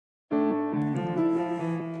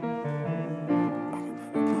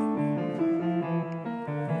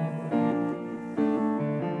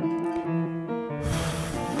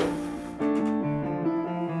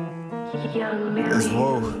It's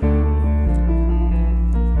WOO.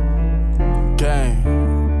 Gang.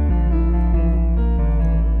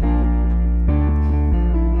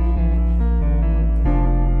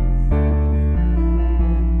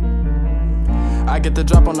 I get the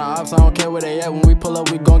drop on the ops, I don't care where they at. When we pull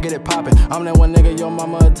up, we gon' get it poppin'. I'm that one nigga your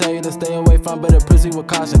mama will tell you to stay away from, better proceed with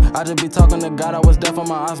caution. I just be talking to God, I was deaf on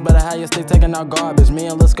my ops, better have your stick taking out garbage. Me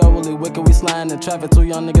and Let's Go really wicked, we sliding in traffic, 2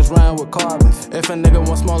 young niggas riding with carbons. If a nigga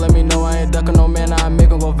want smoke, let me know, I ain't ducking no man, I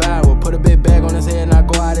make him go viral. Put a big bag on his head and I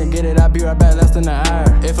go out and get it, I be right back less than an hour.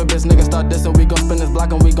 If a bitch nigga start dissing, we gon' spin this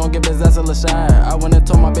block and we gon' give his ass a shire. I went and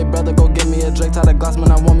told my big brother, go get me a Drake, tie the glass,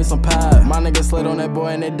 man, I want me some pie. My niggas slid on that boy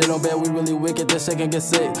and they did on bed, we really wicked, this shit can get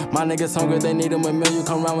sick. My niggas hungry, they need them with meal. You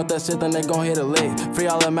come round with that shit, then they gon' hit a lick. Free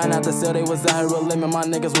all the man out the cell, they was out here real limit. My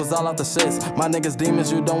niggas was all out the shits. My niggas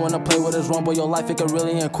demons, you don't wanna play with us wrong, boy, your life it could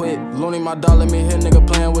really end quick. Looney, my dog, let me hit nigga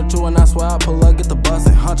playing with you, and I swear I pull up, get the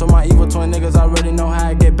bustin'. Hunch on my evil twin niggas, I already know how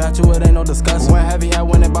I get back to it, ain't no discussion. When heavy had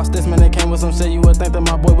when they bout this, man, they came with some shit, you would think that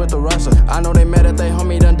my boy went to Russia. I know they mad at they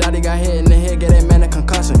homie, done daddy got hit in the head, get that man a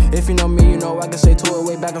concussion. If you know me, you know I can say to it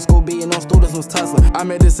way back in school, beating on students was tussling. I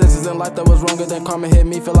made decisions in life that was wronger than karma hit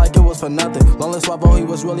me, feel like it was for nothing. Lonely Swavo, he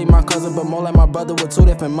was really my cousin, but more like my brother with 2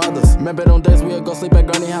 different mothers. Remember them days we would go sleep at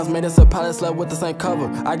Granny house, made us a pilot, slept with the same cover.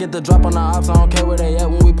 I get the drop on the ops, I don't care where they at.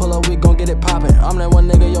 When we pull up, we gon' get it poppin'. I'm that one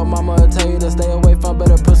nigga your mama will tell you to stay away from,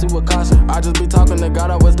 better proceed with caution. I just be talking to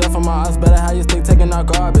God, I was deaf on my ops, better how you stick taking out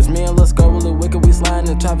garbage. Me and Let's Go really wicked, we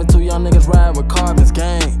sliding in traffic, 2 young niggas ride with carbons,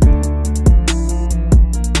 gang.